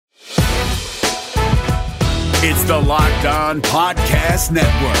It's the Locked On Podcast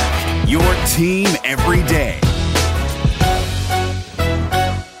Network, your team every day.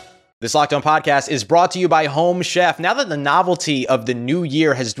 This Locked On Podcast is brought to you by Home Chef. Now that the novelty of the new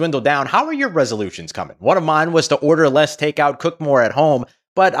year has dwindled down, how are your resolutions coming? One of mine was to order less takeout, cook more at home,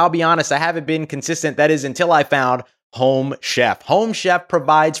 but I'll be honest, I haven't been consistent. That is until I found Home Chef. Home Chef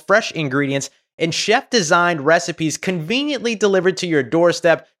provides fresh ingredients and chef-designed recipes conveniently delivered to your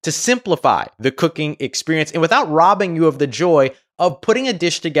doorstep to simplify the cooking experience and without robbing you of the joy of putting a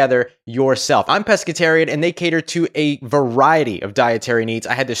dish together yourself. I'm pescatarian and they cater to a variety of dietary needs.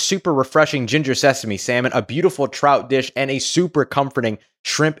 I had this super refreshing ginger sesame salmon, a beautiful trout dish, and a super comforting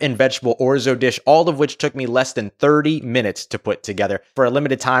shrimp and vegetable orzo dish, all of which took me less than 30 minutes to put together. For a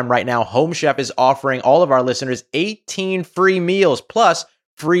limited time right now, Home Chef is offering all of our listeners 18 free meals plus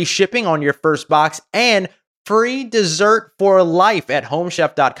free shipping on your first box and free dessert for life at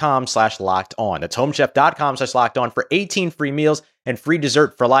homechef.com/lockedon. That's homechef.com/lockedon for 18 free meals and free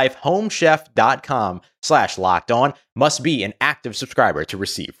dessert for life. Homechef.com/lockedon. Must be an active subscriber to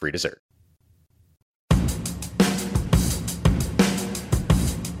receive free dessert.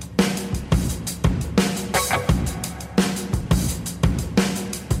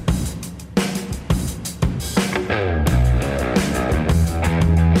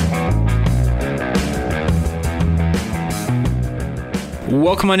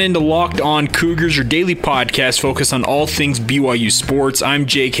 Welcome on into Locked On Cougars, your daily podcast focused on all things BYU sports. I'm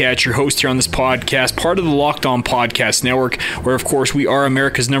Jake Hatch, your host here on this podcast, part of the Locked On Podcast Network, where, of course, we are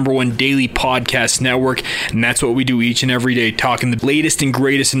America's #1 daily podcast network, and that's what we do each and every day, talking the latest and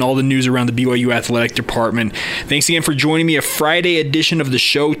greatest in all the news around the BYU athletic department. Thanks again for joining me, a Friday edition of the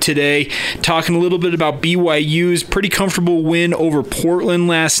show today, talking a little bit about BYU's pretty comfortable win over Portland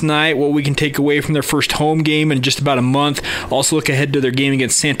last night, what we can take away from their first home game in just about a month. Also look ahead to their game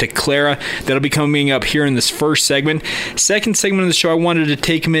against Santa Clara. That'll be coming up here in this first segment. Second segment of the show, I wanted to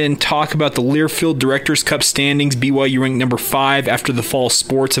take a minute and talk about the Learfield Directors Cup standings. BYU ranked number 5 after the fall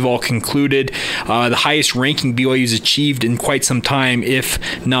sports have all concluded. The highest ranking BYU's achieved in quite some time, if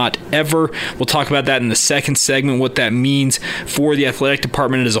not ever. We'll talk about that in the second segment, what that means for the athletic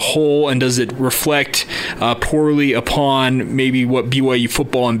department as a whole, and does it reflect poorly upon maybe what BYU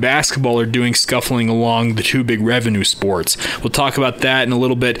football and basketball are doing, scuffling along the two big revenue sports. We'll talk about that in a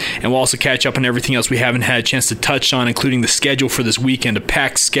little bit, and we'll also catch up on everything else we haven't had a chance to touch on, including the schedule for this weekend, a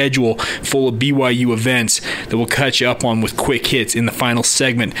packed schedule full of BYU events that we'll catch you up on with quick hits in the final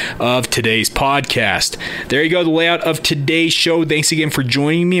segment of today's podcast. There you go, the layout of today's show. Thanks again for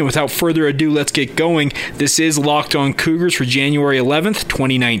joining me, and without further ado, let's get going. This is Locked On Cougars for January 11th,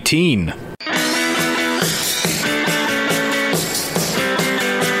 2019.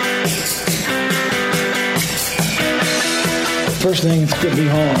 First thing, it's good to be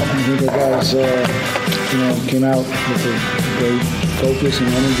home. I think the guys, came out with a great focus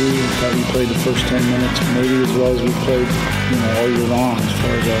and energy. Thought we played the first 10 minutes maybe as well as we played, all year long as far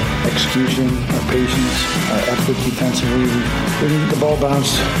as our execution, our patience, our effort defensively. We didn't get the ball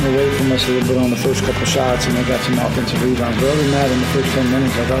bounced away from us a little bit on the first couple shots, and they got some offensive rebounds. But other than that, in the first 10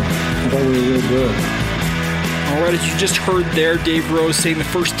 minutes, I thought we were really good. All right, as you just heard there, Dave Rose saying the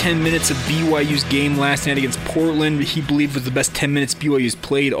first 10 minutes of BYU's game last night against Portland, he believed was the best 10 minutes BYU's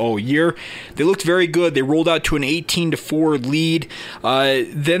played all year. They looked very good. They rolled out to an 18-4 lead.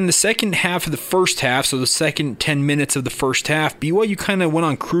 Then the second half of the first half, so the second 10 minutes of the first half, BYU kind of went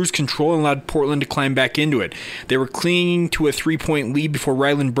on cruise control and allowed Portland to climb back into it. They were clinging to a 3-point lead before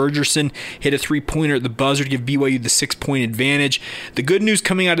Rylan Burgerson hit a 3-pointer at the buzzer to give BYU the 6-point advantage. The good news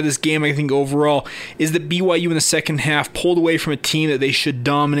coming out of this game, I think overall, is that BYU in the second half pulled away from a team that they should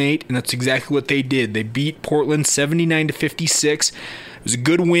dominate, and that's exactly what they did. They beat Portland 79-56. It was a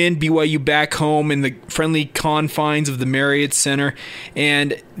good win, BYU back home in the friendly confines of the Marriott Center,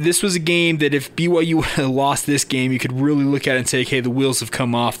 and this was a game that if BYU had lost this game, you could really look at it and say, okay, the wheels have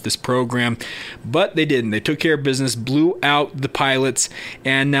come off this program, but they didn't. They took care of business, blew out the Pilots,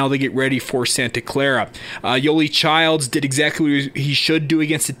 and now they get ready for Santa Clara. Yoli Childs did exactly what he should do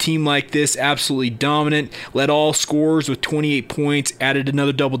against a team like this, absolutely dominant, led all scorers with 28 points, added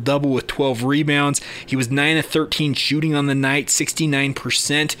another double-double with 12 rebounds. He was 9 of 13 shooting on the night, 69%,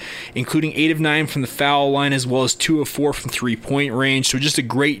 including 8 of 9 from the foul line, as well as 2 of 4 from three-point range. So just a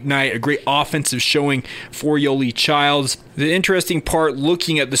great night, a great offensive showing for Yoli Childs. The interesting part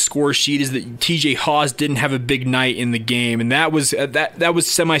looking at the score sheet is that TJ Haws didn't have a big night in the game, and that was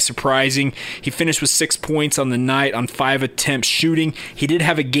semi-surprising. He finished with 6 points on the night on 5 attempts shooting. He did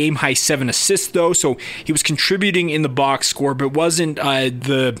have a game-high 7 assists, though, so he was contributing in the box score, but wasn't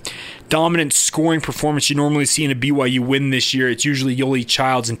the dominant scoring performance you normally see in a BYU win this year. It's usually Yoli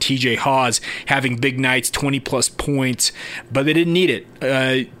Childs and TJ Haws having big nights, 20-plus points, but they didn't need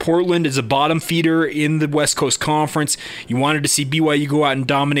it. Portland is a bottom feeder in the West Coast Conference. You wanted to see BYU go out and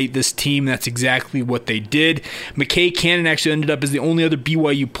dominate this team. That's exactly what they did. McKay Cannon actually ended up as the only other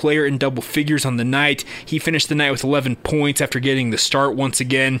BYU player in double figures on the night. He finished the night with 11 points after getting the start once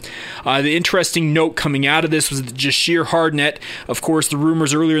again. The interesting note coming out of this was that Jashir Hardnett, of course, the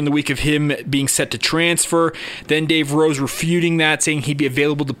rumors earlier in the week of him being set to transfer, then Dave Rose refuting that, saying he'd be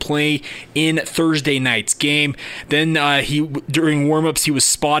available to play in Thursday night's game. Then during warm-ups, he was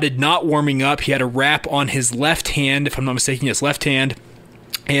spotted not warming up. He had a wrap on his left hand, if I'm not mistaken, yes, left hand,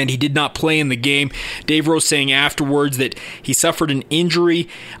 and he did not play in the game. Dave Rose saying afterwards that he suffered an injury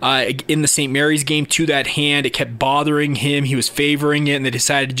in the St. Mary's game to that hand. It kept bothering him. He was favoring it, and they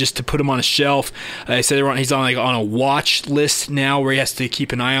decided just to put him on a shelf. They said he's on a watch list now where he has to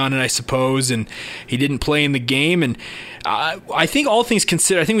keep an eye on it, I suppose, and he didn't play in the game. And I think all things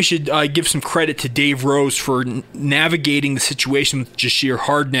considered, I think we should give some credit to Dave Rose for navigating the situation with Jashir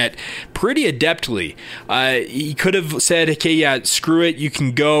Hardnett pretty adeptly. He could have said, okay, yeah, screw it, you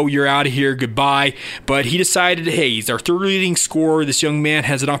can go, you're out of here, goodbye. But he decided, hey, he's our third leading scorer. This young man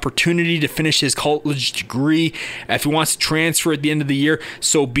has an opportunity to finish his college degree. If he wants to transfer at the end of the year,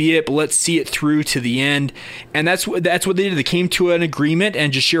 so be it, but let's see it through to the end. And that's what they did. They came to an agreement,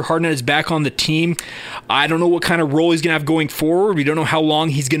 and Jashir Hardnett is back on the team. I don't know what kind of role he's going to have going forward. We don't know how long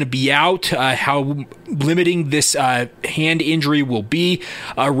he's going to be out, how limiting this hand injury will be.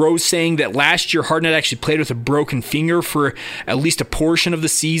 Rose saying that last year Hardnett actually played with a broken finger for at least a portion of the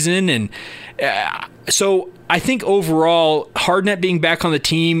season, and so I think overall, Hardnett being back on the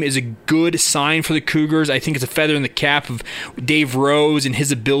team is a good sign for the Cougars. I think it's a feather in the cap of Dave Rose and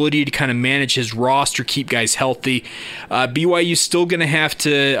his ability to kind of manage his roster, keep guys healthy. BYU's still going to have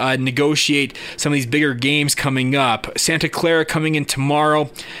to negotiate some of these bigger games coming up. Santa Clara coming in tomorrow.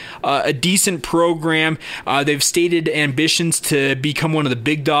 A decent program. They've stated ambitions to become one of the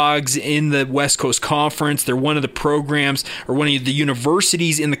big dogs in the West Coast Conference. They're one of the programs or one of the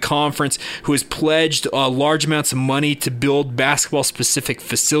universities in the conference who has pledged large amounts of money to build basketball-specific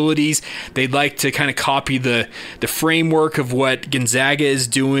facilities. They'd like to kind of copy the framework of what Gonzaga is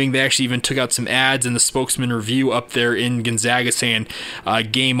doing. They actually even took out some ads in the Spokesman Review up there in Gonzaga saying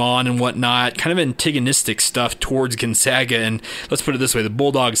game on and whatnot. Kind of antagonistic stuff towards Gonzaga. And let's put it this way, the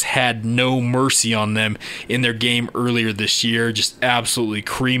Bulldogs had no mercy on them in their game earlier this year, just absolutely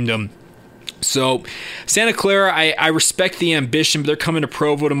creamed them. So Santa Clara, I respect the ambition, but they're coming to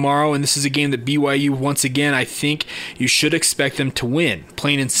Provo tomorrow, and this is a game that BYU, once again, I think you should expect them to win,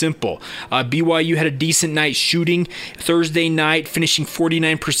 plain and simple. BYU had a decent night shooting Thursday night, finishing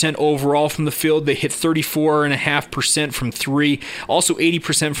 49% overall from the field. They hit 34.5% from three, also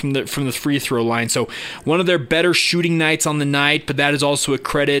 80% from the free throw line. So one of their better shooting nights on the night, but that is also a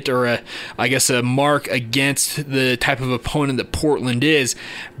credit or a mark against the type of opponent that Portland is.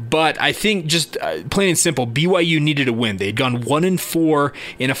 But I think just plain and simple, BYU needed a win. They'd gone 1-4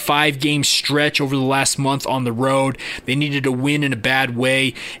 in a 5-game stretch over the last month on the road. They needed a win in a bad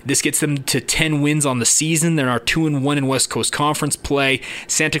way. This gets them to 10 wins on the season. They're now 2-1 in West Coast Conference play.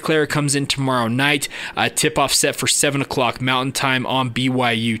 Santa Clara comes in tomorrow night. Tip-off set for 7 o'clock Mountain Time on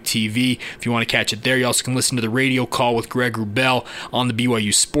BYU TV. If you want to catch it there, you also can listen to the radio call with Greg Wrubell on the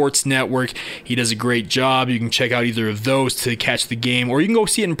BYU Sports Network. He does a great job. You can check out either of those to catch the game, or you can go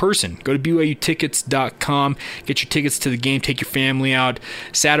see it in person. Go to BYUtickets.com, get your tickets to the game, take your family out.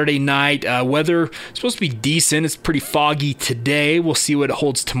 Saturday night, weather supposed to be decent. It's pretty foggy today. We'll see what it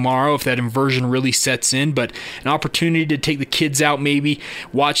holds tomorrow if that inversion really sets in, but an opportunity to take the kids out, maybe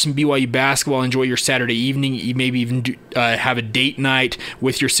watch some BYU basketball, enjoy your Saturday evening. You maybe even have a date night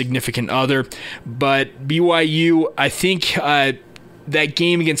with your significant other. But BYU, I think that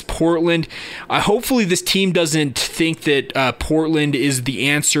game against Portland, hopefully this team doesn't think that Portland is the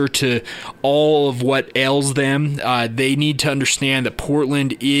answer to all of what ails them. They need to understand that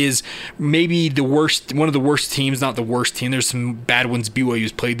Portland is maybe one of the worst teams, not the worst team. There's some bad ones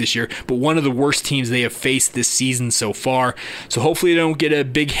BYU's played this year, but one of the worst teams they have faced this season so far. So hopefully they don't get a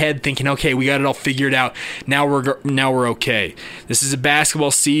big head thinking, okay, we got it all figured out. Now we're okay. This is a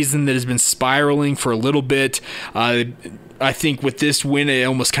basketball season that has been spiraling for a little bit. I think with this win, it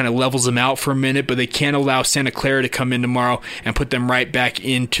almost kind of levels them out for a minute, but they can't allow Santa Clara to come in tomorrow and put them right back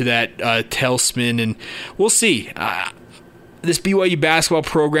into that tailspin, and we'll see. this BYU basketball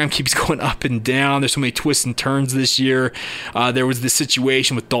program keeps going up and down. There's so many twists and turns this year. There was this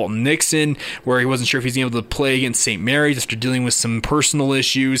situation with Dalton Nixon where he wasn't sure if he's able to play against St. Mary's after dealing with some personal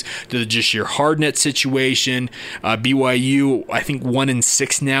issues. The Jashir Hardnett situation. BYU, I think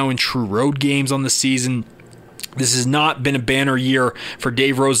 1-6 now in true road games on the season. This has not been a banner year for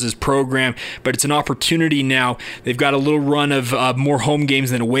Dave Rose's program, but it's an opportunity now. They've got a little run of more home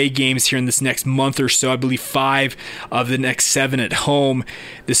games than away games here in this next month or so. I believe 5 of the next 7 at home.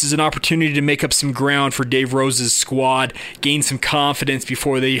 This is an opportunity to make up some ground for Dave Rose's squad, gain some confidence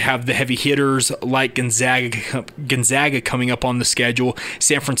before they have the heavy hitters like Gonzaga coming up on the schedule.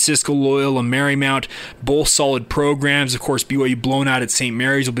 San Francisco, Loyola, Marymount, both solid programs. Of course, BYU blown out at St.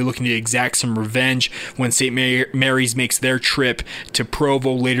 Mary's will be looking to exact some revenge when St. Mary's makes their trip to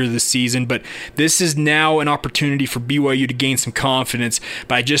Provo later this season. But this is now an opportunity for BYU to gain some confidence.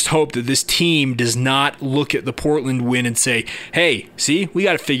 But I just hope that this team does not look at the Portland win and say, hey, see, we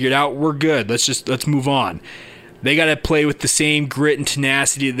got it figured out. We're good. Let's move on. They got to play with the same grit and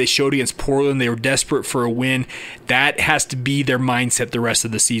tenacity that they showed against Portland. They were desperate for a win. That has to be their mindset the rest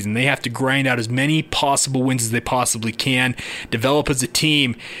of the season. They have to grind out as many possible wins as they possibly can, develop as a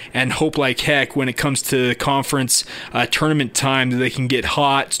team, and hope like heck when it comes to conference tournament time that they can get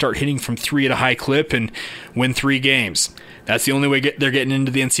hot, start hitting from 3 at a high clip, and win 3 games. That's the only way they're getting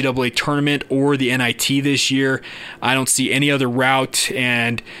into the NCAA tournament or the NIT this year. I don't see any other route,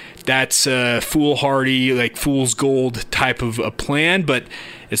 and that's a foolhardy, like fool's gold type of a plan, but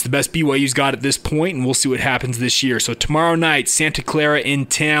it's the best BYU's got at this point, and we'll see what happens this year. So tomorrow night, Santa Clara in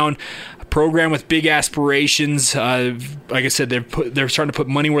town. Program with big aspirations. Like I said, they're starting to put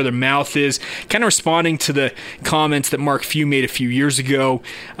money where their mouth is, kind of responding to the comments that Mark Few made a few years ago,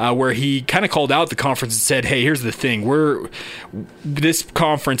 where he kind of called out the conference and said, hey, here's the thing, this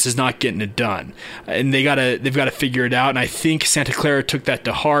conference is not getting it done, and they've got to figure it out. And I think Santa Clara took that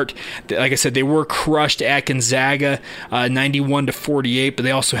to heart. Like I said, they were crushed at Gonzaga 91-48, but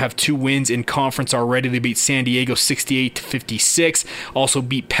they also have 2 wins in conference already. They beat San Diego 68-56, also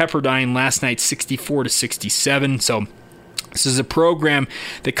beat Pepperdine last night 64-67. So this is a program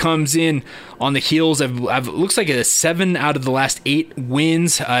that comes in on the heels of looks like a 7 out of the last 8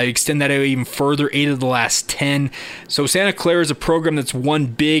 wins. Extend that out even further, 8 of the last 10. So Santa Clara is a program that's won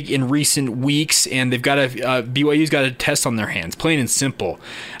big in recent weeks, and they've got BYU's got a test on their hands, plain and simple.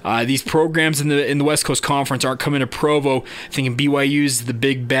 These programs in the West Coast Conference aren't coming to Provo thinking BYU's the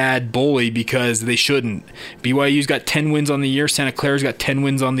big bad bully, because they shouldn't. BYU's got 10 wins on the year. Santa Clara's got 10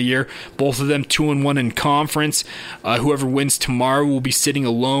 wins on the year. Both of them 2-1 in conference. Whoever wins tomorrow will be sitting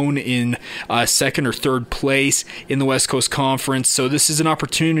alone in second or third place in the West Coast Conference. So this is an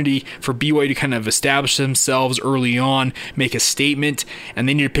opportunity for BYU to kind of establish themselves early on, make a statement, and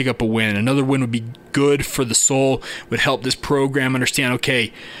they need to pick up a win. Another win would be good for the soul, would help this program understand,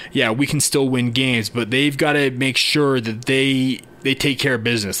 okay, yeah, we can still win games, but they've got to make sure that they take care of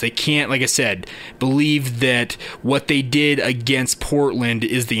business. They can't, like I said, believe that what they did against Portland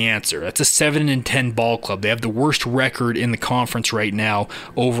is the answer. That's a 7-10 ball club. They have the worst record in the conference right now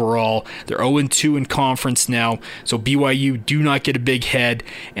overall. They're 0-2 in conference now. So BYU, do not get a big head,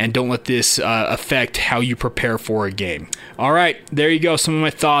 and don't let this affect how you prepare for a game. All right, there you go. Some of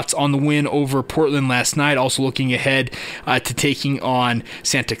my thoughts on the win over Portland last night. Also looking ahead to taking on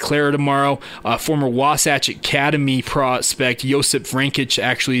Santa Clara tomorrow. Former Wasatch Academy prospect Josip Vrankic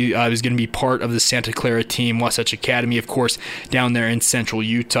actually is going to be part of the Santa Clara team. Wasatch Academy, of course, down there in central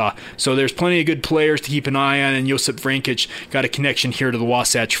Utah. So there's plenty of good players to keep an eye on, and Josip Vrankic got a connection here to the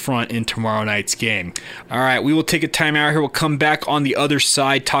Wasatch front in tomorrow night's game. All right, we will take a time out here. We'll come back on the other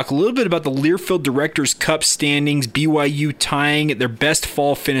side, talk a little bit about the Learfield Directors Cup standings, BYU tying their best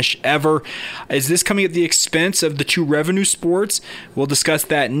fall finish ever. Is this coming at the expense of the 2 revenue sports? We'll discuss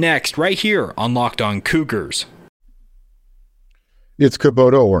that next, right here on Locked On Cougars. It's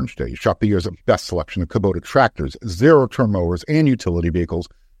Kubota Orange Day. Shop the year's best selection of Kubota tractors, zero-turn mowers, and utility vehicles,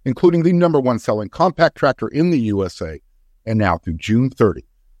 including the #1 selling compact tractor in the USA. And now through June 30,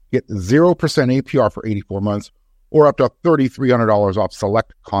 get 0% APR for 84 months or up to $3,300 off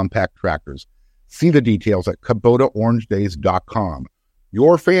select compact tractors. See the details at KubotaOrangeDays.com.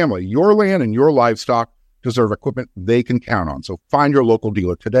 Your family, your land, and your livestock deserve equipment they can count on. So find your local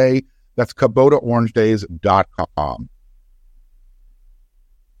dealer today. That's KubotaOrangeDays.com.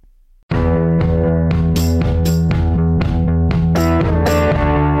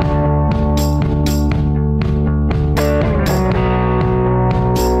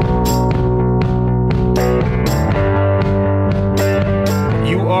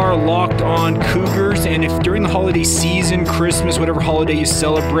 are Locked On Cougars, and if during the holiday season, Christmas, whatever holiday you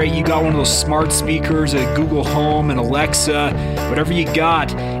celebrate, you got one of those smart speakers, a Google Home, an Alexa, whatever you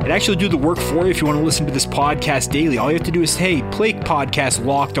got, it actually do the work for you if you want to listen to this podcast daily. All you have to do is, hey, play podcast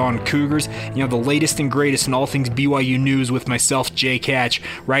Locked On Cougars, the latest and greatest in all things BYU news with myself, Jake Hatch,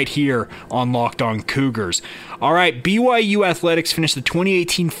 right here on Locked On Cougars. All right, BYU Athletics finished the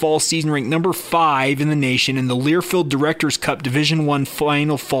 2018 fall season ranked number 5 in the nation in the Learfield Directors Cup Division I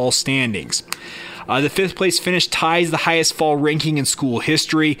final fall standings. The 5th place finish ties the highest fall ranking in school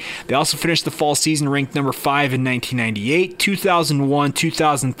history. They also finished the fall season ranked number 5 in 1998, 2001,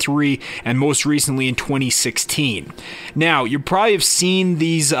 2003, and most recently in 2016. Now, you probably have seen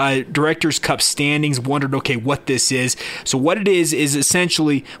these Directors Cup standings, wondered, okay, what this is. So what it is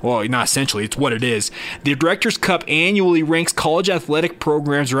essentially, well, not essentially, it's what it is. The Directors Cup annually ranks college athletic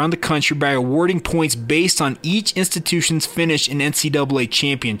programs around the country by awarding points based on each institution's finish in NCAA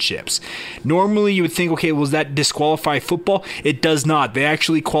championships. Normally, you would think, okay, well, does that disqualify football? It does not. They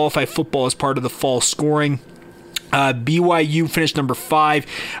actually qualify football as part of the fall scoring. BYU finished number 5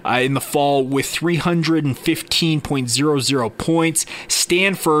 in the fall with 315.00 points.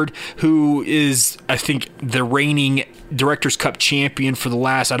 Stanford, who is, I think, the reigning Directors Cup champion for the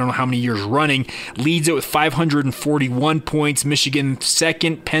last, I don't know how many years running, leads it with 541 points. Michigan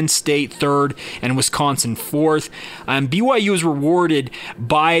 2nd, Penn State 3rd, and Wisconsin 4th. BYU is rewarded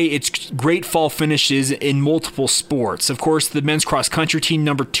by its great fall finishes in multiple sports. Of course, the men's cross country team,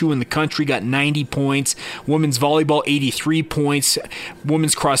 number 2 in the country, got 90 points. Women's volleyball, 83 points.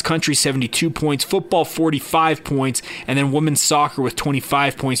 Women's cross country, 72 points. Football, 45 points. And then women's soccer with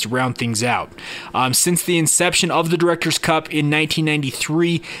 25 points to round things out. Since the inception of the Directors Cup in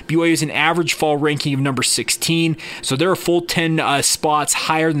 1993, BYU is an average fall ranking of number 16, so they're a full 10 spots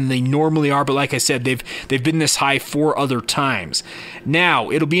higher than they normally are, but like I said, they've been this high 4 other times. Now,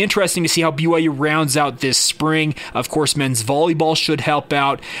 it'll be interesting to see how BYU rounds out this spring. Of course, men's volleyball should help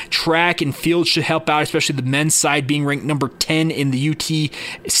out. Track and field should help out, especially the men's side being ranked number 10 in the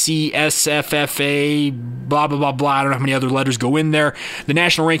UTC SFFA, blah, blah, blah, blah. I don't know how many other letters go in there. The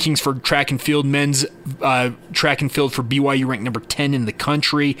national rankings for track and field, men's track and field for BYU ranked number 10 in the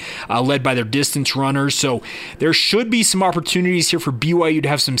country, led by their distance runners. So there should be some opportunities here for BYU to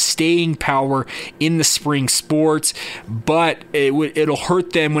have some staying power in the spring sports, but it'll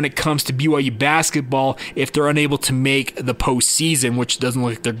hurt them when it comes to BYU basketball if they're unable to make the postseason, which doesn't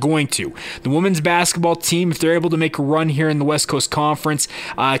look like they're going to. The women's basketball team, if they're able to make a run here in the West Coast Conference,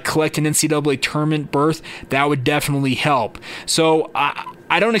 collect an NCAA tournament berth, that would definitely help. So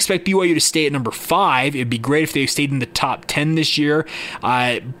I don't expect BYU to stay at number 5. It'd be great if they stayed in the top 10 this year,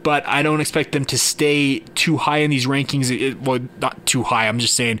 but I don't expect them to stay too high in these rankings. Well, not too high. I'm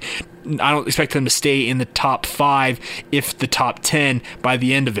just saying I don't expect them to stay in the top 5, if the top 10 by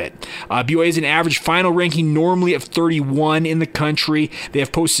the end of it. BYU has an average final ranking normally of 31 in the country. They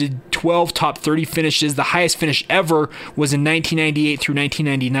have posted 12 top 30 finishes. The highest finish ever was in 1998 through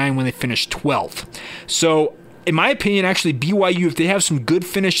 1999 when they finished 12th. So in my opinion, actually, BYU, if they have some good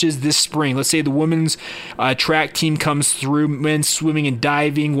finishes this spring, let's say the women's track team comes through, men's swimming and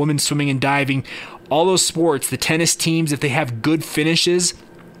diving, women's swimming and diving, all those sports, the tennis teams, if they have good finishes,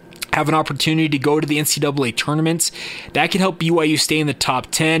 have an opportunity to go to the NCAA tournaments, that can help BYU stay in the top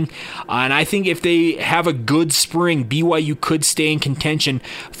 10. And I think if they have a good spring, BYU could stay in contention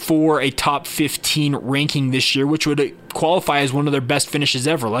for a top 15 ranking this year, which would qualify as one of their best finishes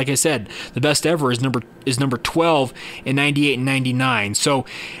ever. Like I said, the best ever is number 12 in 98 and 99. So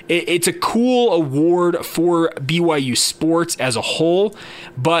it's a cool award for BYU sports as a whole,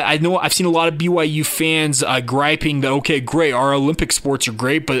 but I know I've seen a lot of BYU fans griping that, okay, great, our Olympic sports are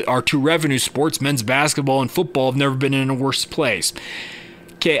great, but our 2 revenue sports, men's basketball and football, have never been in a worse place.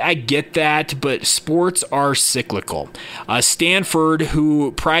 Okay, I get that, but sports are cyclical. Stanford,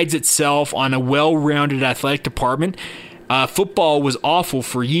 who prides itself on a well-rounded athletic department, football was awful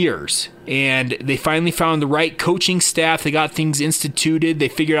for years. And they finally found the right coaching staff. They got things instituted. They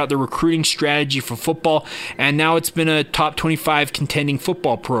figured out the recruiting strategy for football. And now it's been a top 25 contending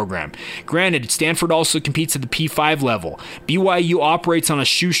football program. Granted, Stanford also competes at the P5 level. BYU operates on a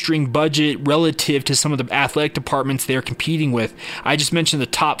shoestring budget relative to some of the athletic departments they're competing with. I just mentioned the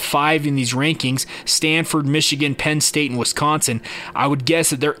top 5 in these rankings: Stanford, Michigan, Penn State, and Wisconsin. I would guess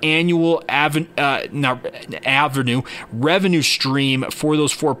that their annual revenue stream for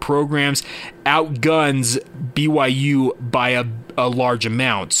those 4 programs outguns BYU by a large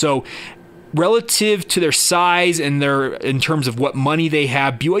amount. So relative to their size and in terms of what money they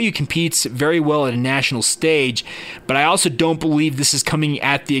have, BYU competes very well at a national stage, but I also don't believe this is coming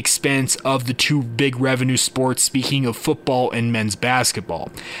at the expense of the two big revenue sports, speaking of football and men's basketball.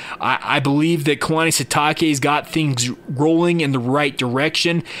 I believe that Kalani Sitake's got things rolling in the right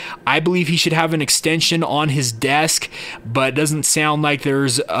direction. I believe he should have an extension on his desk, but it doesn't sound like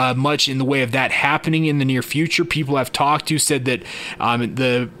there's much in the way of that happening in the near future. People I've talked to said that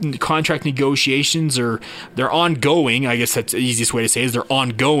the contract negotiations they're ongoing. I guess that's the easiest way to say it, is they're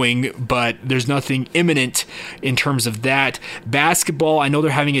ongoing, but there's nothing imminent in terms of that. Basketball, I know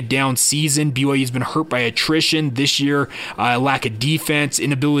they're having a down season. BYU's been hurt by attrition this year, lack of defense,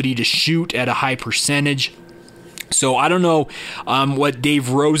 inability to shoot at a high percentage. So I don't know what Dave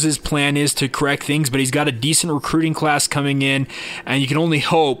Rose's plan is to correct things, but he's got a decent recruiting class coming in, and you can only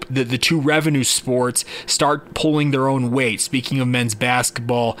hope that the two revenue sports start pulling their own weight, speaking of men's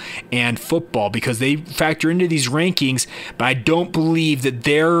basketball and football, because they factor into these rankings, but I don't believe that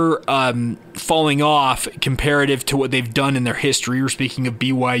they're falling off comparative to what they've done in their history. We're speaking of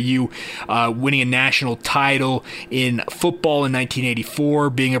BYU winning a national title in football in 1984,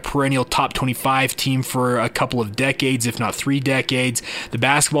 being a perennial top 25 team for a couple of decades, if not 3 decades. The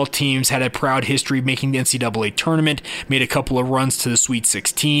basketball teams had a proud history making the NCAA tournament, made a couple of runs to the Sweet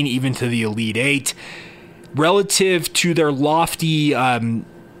 16, even to the Elite 8. Relative to their lofty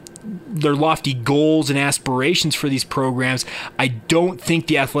goals and aspirations for these programs, I don't think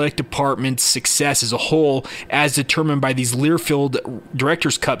the athletic department's success as a whole, as determined by these Learfield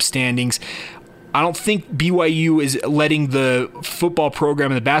Directors' Cup standings, I don't think BYU is letting the football program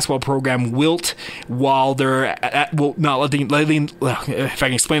and the basketball program wilt while they're not letting, if I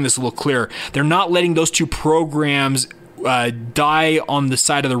can explain this a little clearer, they're not letting those two programs die on the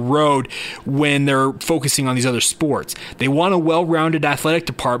side of the road when they're focusing on these other sports. They want a well-rounded athletic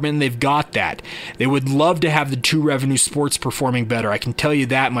department, and they've got that. They would love to have the two revenue sports performing better. I can tell you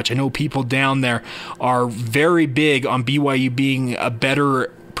that much. I know people down there are very big on BYU being a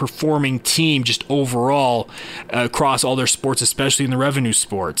better performing team just overall across all their sports, especially in the revenue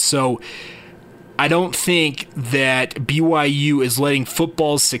sports. So I don't think that BYU is letting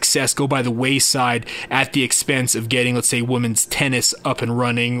football's success go by the wayside at the expense of getting, let's say, women's tennis up and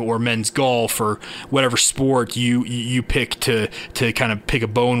running, or men's golf, or whatever sport you pick to kind of pick a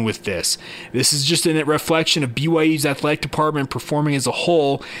bone with this. This is just a reflection of BYU's athletic department performing as a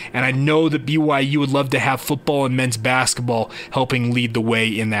whole, and I know that BYU would love to have football and men's basketball helping lead the way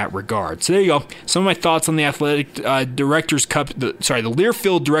in that regard. So there you go. Some of my thoughts on the athletic Directors' Cup, the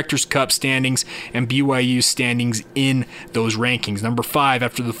Learfield Directors' Cup standings and BYU's standings in those rankings. Number 5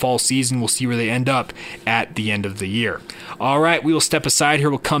 after the fall season. We'll see where they end up at the end of the year. All right, we will step aside here.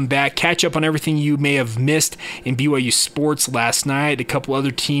 We'll come back, catch up on everything you may have missed in BYU sports last night. A couple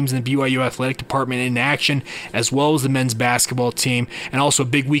other teams in the BYU athletic department in action, as well as the men's basketball team, and also a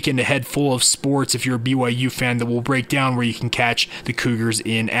big weekend ahead full of sports if you're a BYU fan that we'll break down where you can catch the Cougars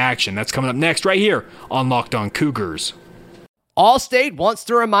in action. That's coming up next right here on Locked On Cougars. Allstate wants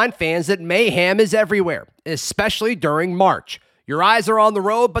to remind fans that mayhem is everywhere, especially during March. Your eyes are on the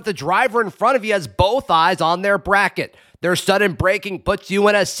road, but the driver in front of you has both eyes on their bracket. Their sudden braking puts you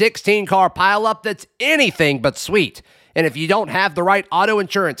in a 16-car pileup that's anything but sweet. And if you don't have the right auto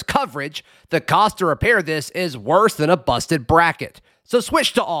insurance coverage, the cost to repair this is worse than a busted bracket. So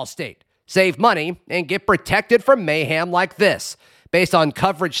switch to Allstate. Save money and get protected from mayhem like this. Based on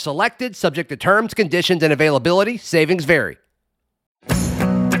coverage selected, subject to terms, conditions, and availability, savings vary.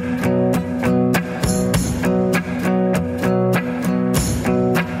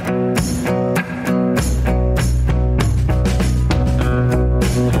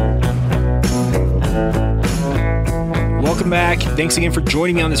 Welcome back. Thanks again for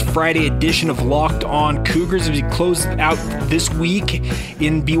joining me on this Friday edition of Locked On Cougars. As we close out this week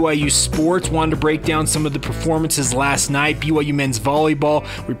in BYU sports, wanted to break down some of the performances last night. BYU men's volleyball,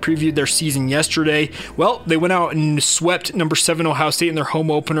 we previewed their season yesterday. Well, they went out and swept number 7 Ohio State in their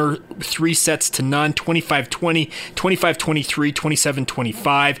home opener 3-0, 25-20, 25-23,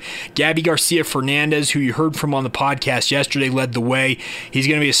 27-25. Gabby Garcia Fernandez, who you heard from on the podcast yesterday, led the way. He's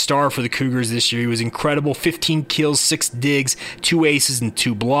going to be a star for the Cougars this year. He was incredible. 15 kills, 6 digs, 2 aces, and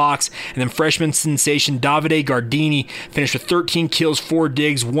 2 blocks. And then freshman sensation Davide Gardini finished with 13 kills, 4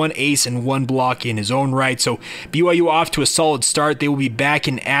 digs, 1 ace, and 1 block in his own right. So BYU off to a solid start. They will be back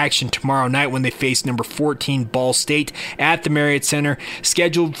in action tomorrow night when they face number 14 Ball State at the Marriott Center.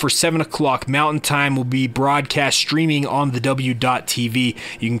 Scheduled for 7 o'clock Mountain Time, will be broadcast streaming on the W.TV.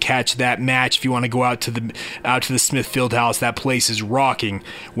 You can catch that match if you want to go out to the Smith Fieldhouse. That place is rocking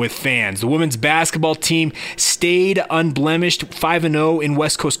with fans. The women's basketball team stayed unblemished went 5-0 in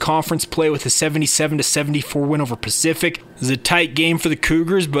West Coast Conference play with a 77-74 win over Pacific. It was a tight game for the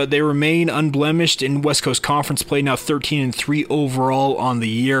Cougars, but they remain unblemished in West Coast Conference play, now 13-3 overall on the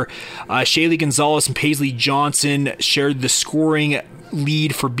year. Shaylee Gonzalez and Paisley Johnson shared the scoring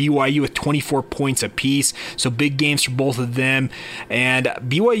lead for BYU with 24 points apiece, so big games for both of them. And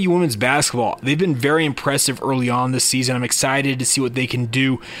BYU women's basketball, they've been very impressive early on this season. I'm excited to see what they can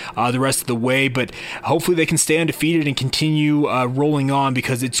do the rest of the way, but hopefully they can stay undefeated and continue rolling on,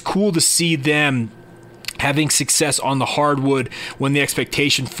 because it's cool to see them having success on the hardwood when the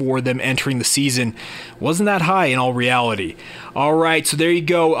expectation for them entering the season wasn't that high in all reality. All right, so there you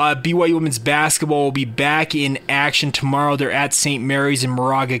go. BYU women's basketball will be back in action tomorrow. They're at St. Mary's in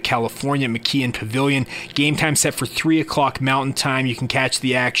Moraga, California, at McKeon Pavilion. Game time set for 3 o'clock Mountain Time. You can catch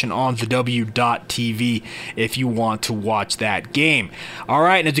the action on thew.tv if you want to watch that game. All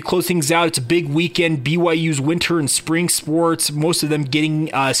right, and to close things out, it's a big weekend. BYU's winter and spring sports, most of them getting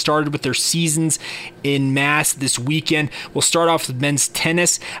started with their seasons in mass this weekend. We'll start off with men's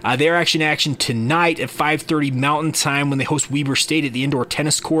tennis. They're actually in action tonight at 5:30 Mountain Time when they host Weber State at the indoor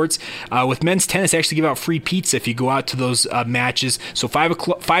tennis courts. With men's tennis, they actually give out free pizza if you go out to those matches. So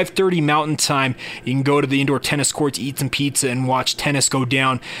 5:30 Mountain Time, you can go to the indoor tennis courts, eat some pizza, and watch tennis go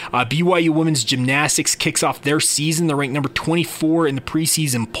down. BYU women's gymnastics kicks off their season. They're ranked number 24 in the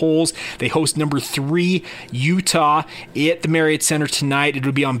preseason polls. They host number 3 Utah at the Marriott Center tonight.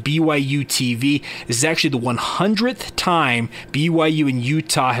 It'll be on BYU TV. This is actually the 100th time BYU and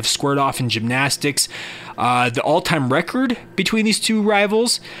Utah have squared off in gymnastics. The all-time record between these two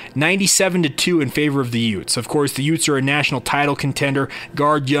rivals, 97-2 in favor of the Utes. Of course, the Utes are a national title contender.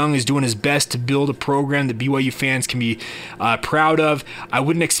 Guard Young is doing his best to build a program that BYU fans can be proud of. I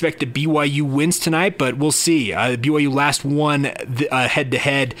wouldn't expect that BYU wins tonight, but we'll see. BYU last won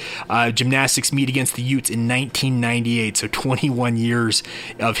head-to-head gymnastics meet against the Utes in 1998, so 21 years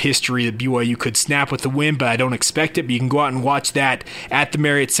of history that BYU could snap with the win, but I don't expect it. But you can go out and watch that at the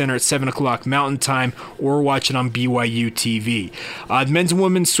Marriott Center at 7 o'clock Mountain Time, or watch it on BYU TV. The men's and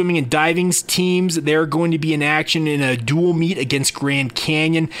women's swimming and diving teams, they're going to be in action in a dual meet against Grand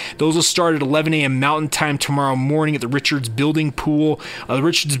Canyon. Those will start at 11 a.m. Mountain Time tomorrow morning at the Richards Building pool. The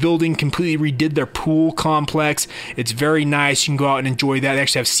Richards Building completely redid their pool complex. It's very nice. You can go out and enjoy that. They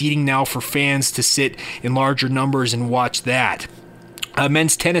actually have seating now for fans to sit in larger numbers and watch that.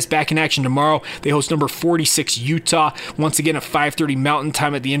 Men's tennis back in action tomorrow. They host number 46 Utah, once again at 5:30 Mountain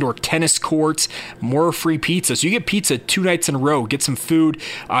Time at the indoor tennis courts. More free pizza. So you get pizza 2 nights in a row. Get some food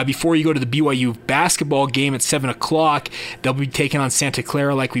before you go to the BYU basketball game at 7 o'clock. They'll be taking on Santa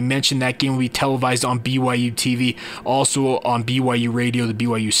Clara. Like we mentioned, that game will be televised on BYU TV, also on BYU Radio, the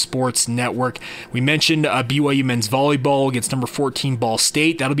BYU Sports Network. We mentioned BYU men's volleyball against number 14 Ball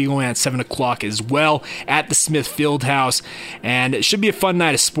State. That'll be going on at 7 o'clock as well at the Smith Fieldhouse. And it should be a fun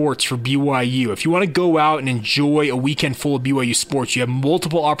night of sports for BYU. If you want to go out and enjoy a weekend full of BYU sports, you have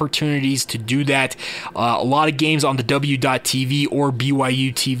multiple opportunities to do that. A lot of games on the W.TV or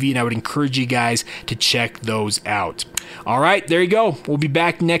BYU TV, and I would encourage you guys to check those out. All right, there you go. We'll be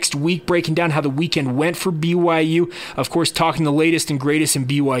back next week breaking down how the weekend went for BYU. Of course, talking the latest and greatest in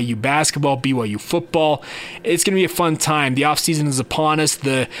BYU basketball, BYU football. It's going to be a fun time. The offseason is upon us.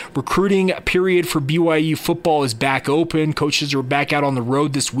 The recruiting period for BYU football is back open. Coaches are back out on the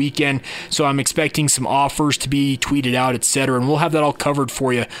road this weekend, so I'm expecting some offers to be tweeted out, etc., and we'll have that all covered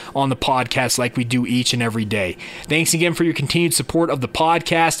for you on the podcast like we do each and every day. Thanks again for your continued support of the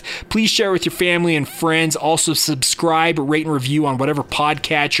podcast. Please share with your family and friends. Also subscribe, rate, and review on whatever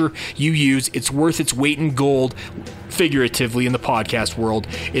podcatcher you use. It's worth its weight in gold, figuratively, in the podcast world.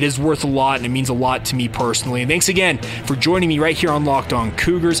 It is worth a lot, and it means a lot to me personally. And thanks again for joining me right here on Locked On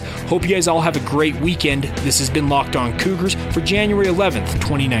Cougars. Hope you guys all have a great weekend. This has been Locked On Cougars for January 11th,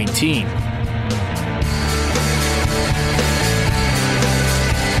 2019.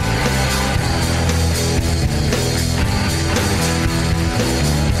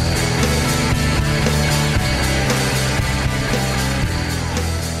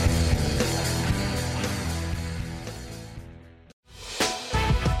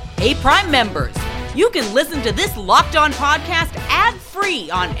 Hey, Prime members, you can listen to this Locked On podcast ad-free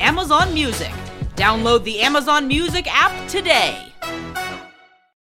on Amazon Music. Download the Amazon Music app today.